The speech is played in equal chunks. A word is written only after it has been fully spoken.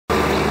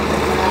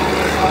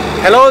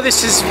Hello,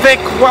 this is Vic.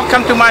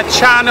 Welcome to my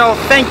channel.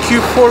 Thank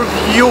you for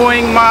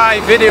viewing my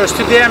videos.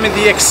 Today I'm in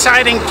the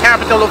exciting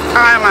capital of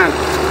Thailand.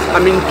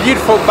 I'm in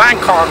beautiful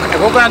Bangkok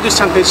and we're gonna do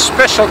something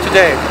special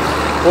today.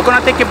 We're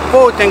gonna take a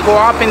boat and go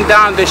up and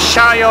down the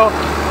Chao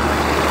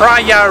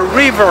Phraya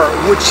River,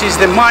 which is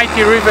the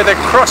mighty river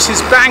that crosses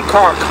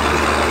Bangkok.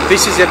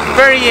 This is a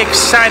very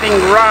exciting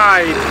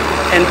ride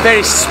and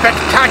very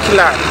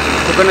spectacular.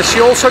 We're gonna see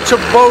all sorts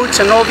of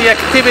boats and all the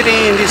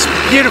activity in this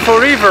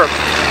beautiful river.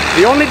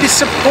 The only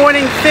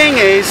disappointing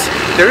thing is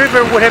the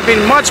river would have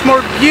been much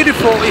more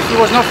beautiful if it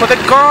was not for the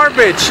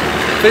garbage.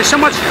 There's so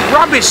much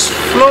rubbish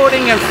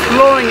floating and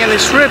flowing in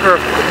this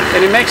river, and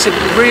it makes it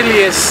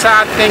really a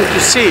sad thing to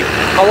see.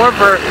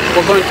 However,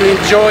 we're going to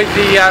enjoy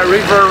the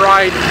river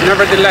ride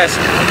nevertheless.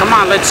 Come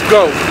on, let's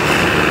go.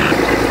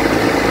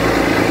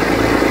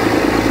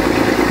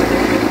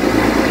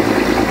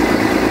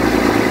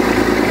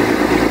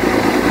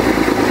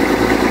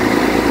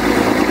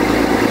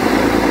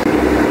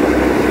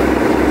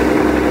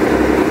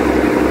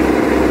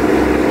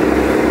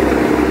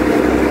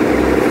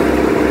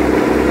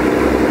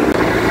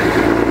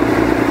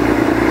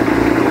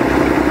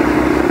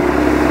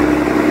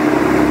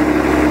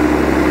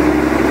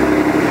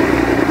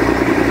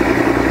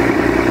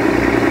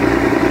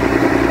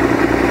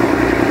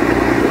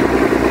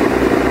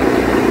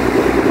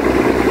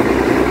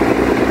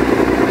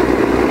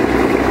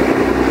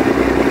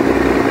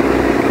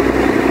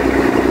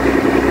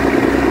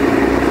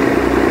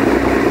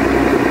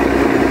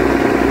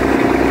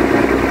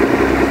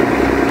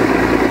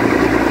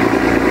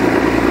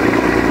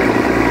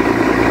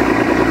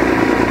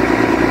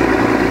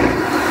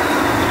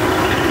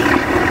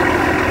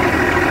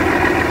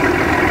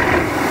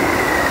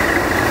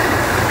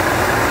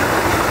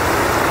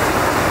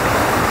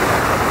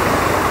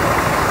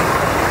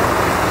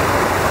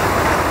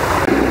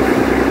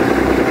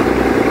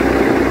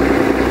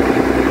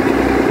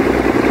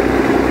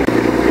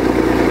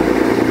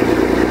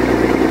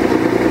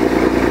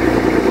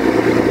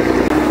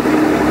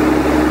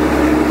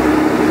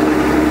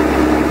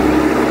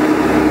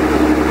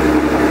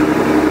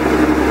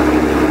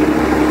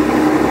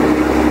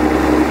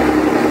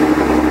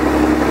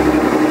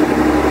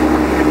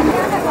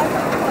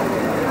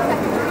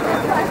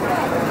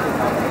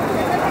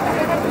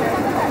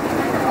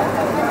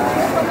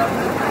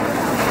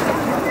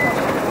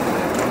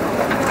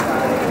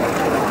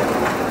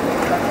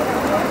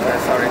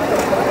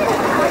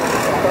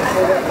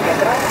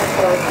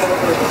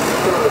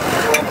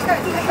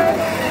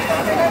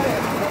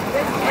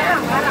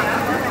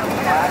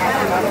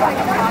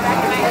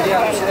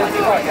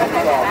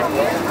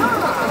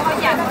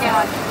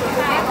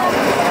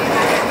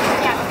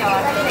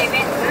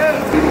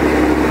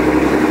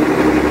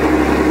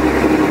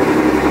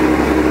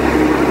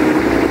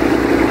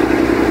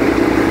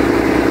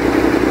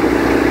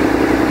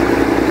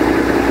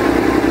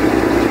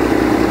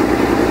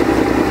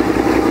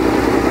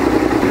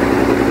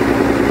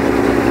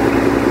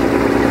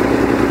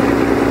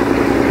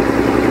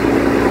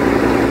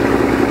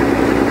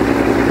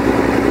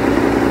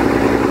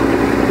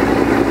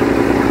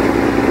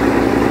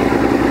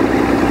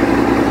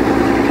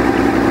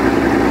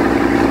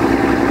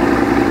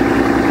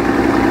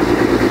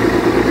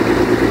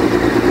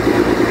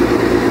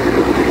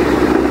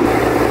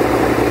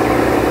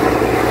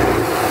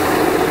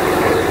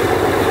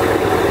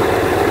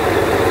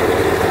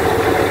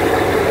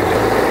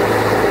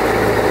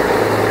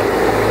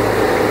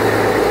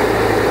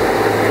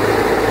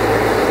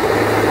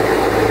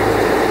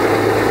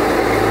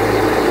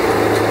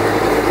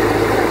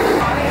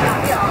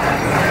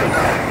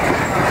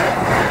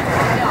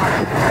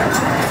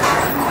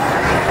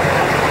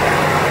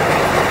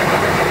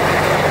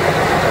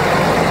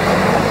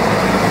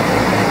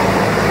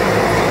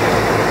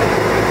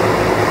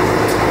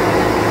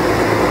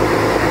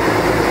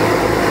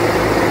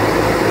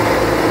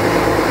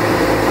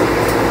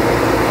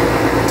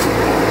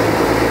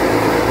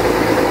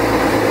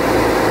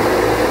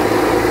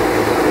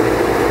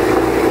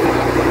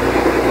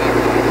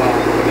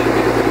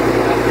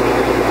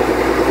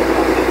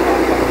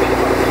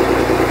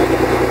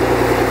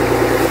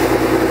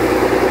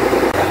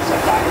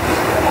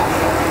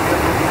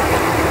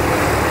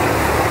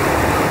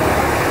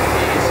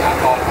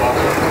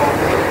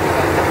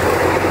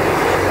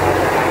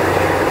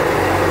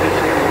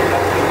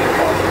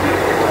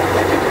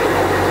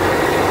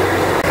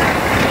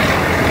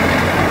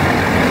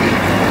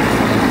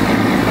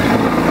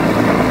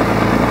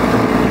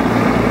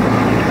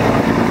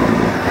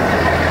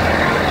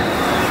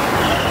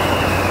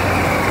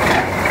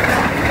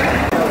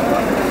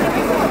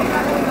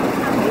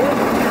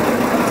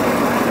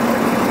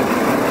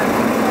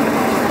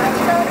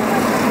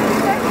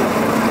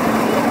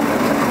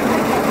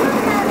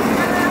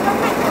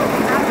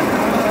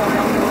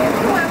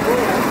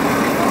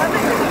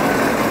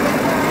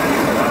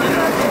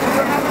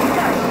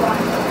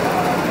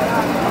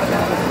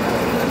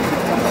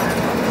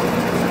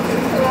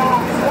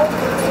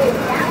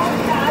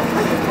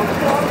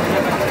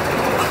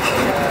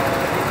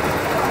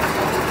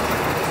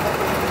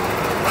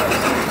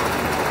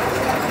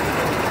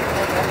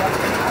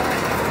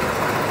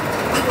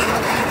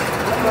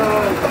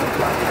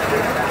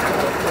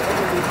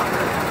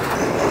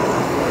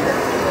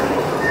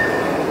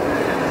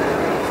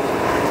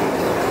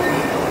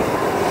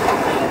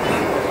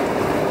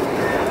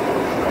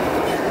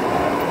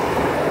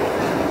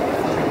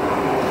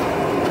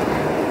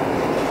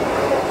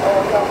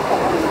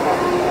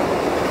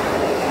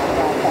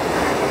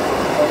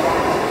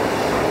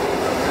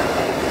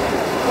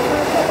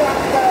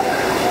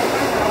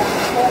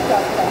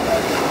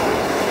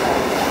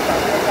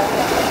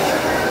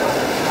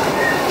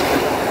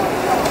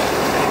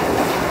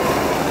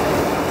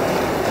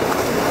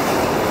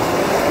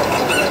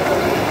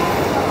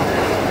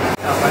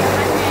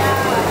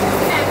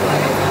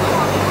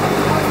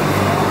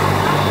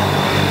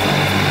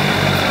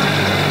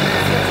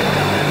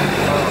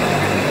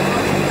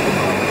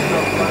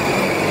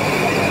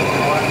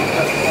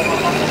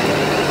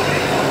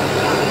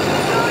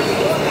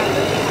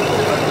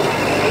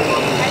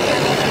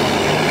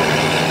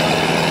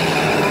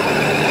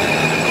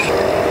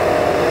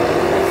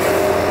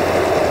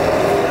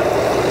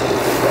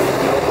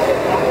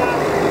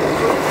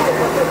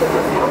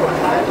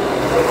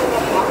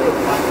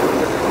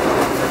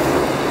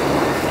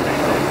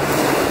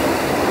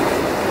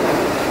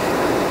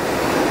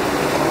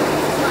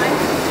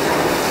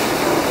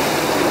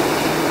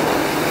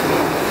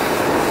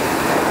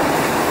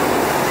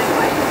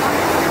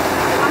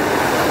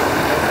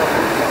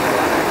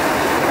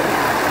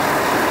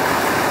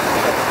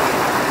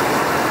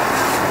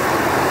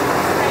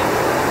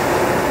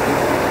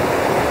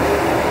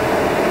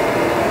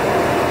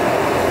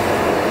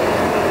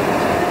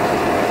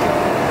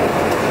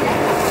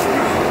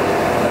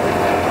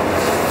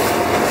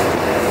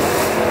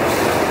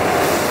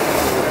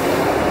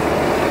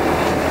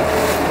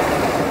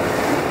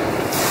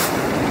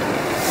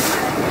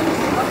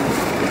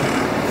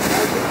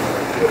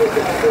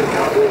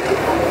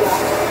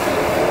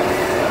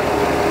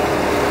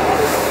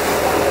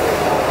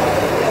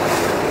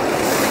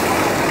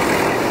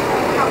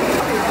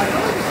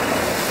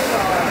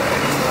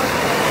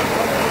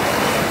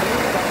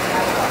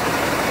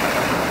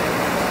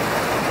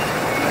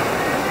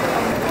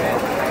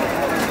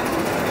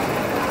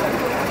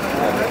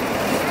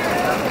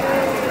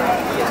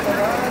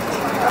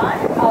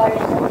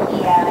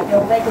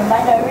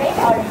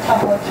 a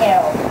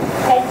hotel.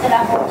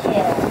 Peninsula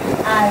Hotel,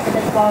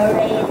 the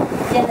Forest,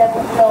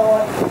 Jelabun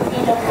Road,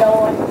 Ilum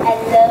Road,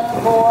 and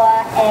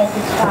Lerboa as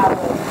a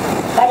travel.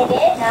 By the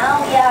way, now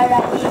we are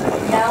arriving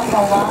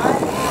number 1,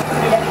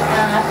 Philippine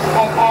Art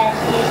and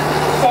Antique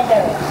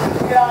Center,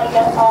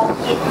 Royal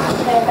Orchid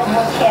Sherman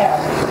Hotel,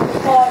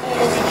 for the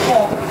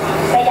reception,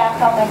 Bayang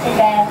Commercial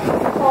Bank,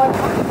 for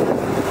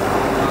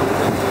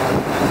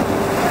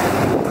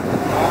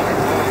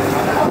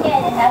okay,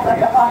 then now go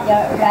on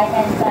your right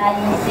hand side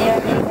in Zero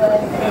River.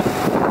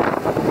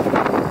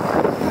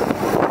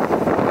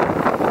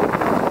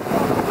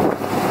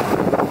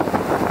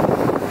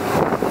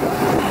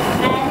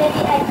 And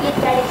maybe I give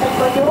direction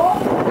for you.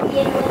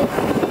 Again, with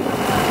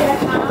the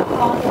town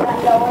of the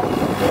road,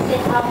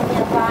 visit our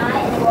nearby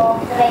walk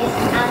trace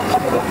and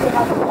visit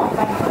our walk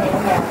by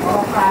here,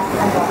 walk past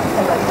and walk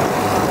the road.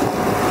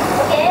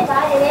 Okay,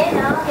 by the way,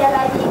 now we are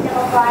arriving at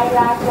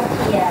Phraya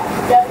River,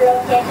 the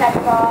location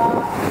for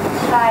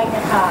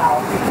Chinatown.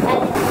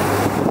 And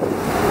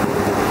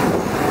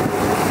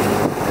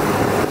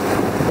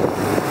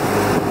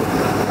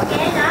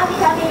okay, now we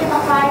come into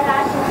Phraya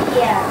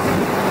River.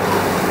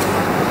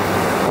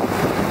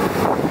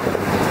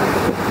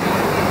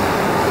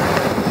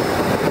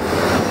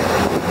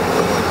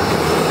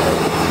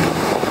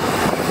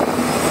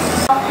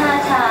ท่า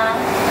ช้าง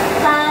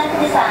ท่านผู้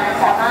โดยสาร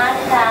สามารถเ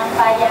ดินทางไ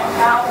ปยังพ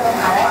ระบรม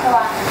มหาราช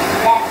วัง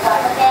และวัด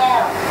พระแก้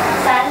ว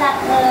ศาลหลัก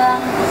เมือง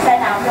ส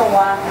นามหลว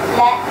งแ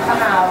ละม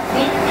หา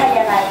วิทย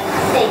าลัย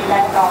ศิลป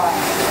ากร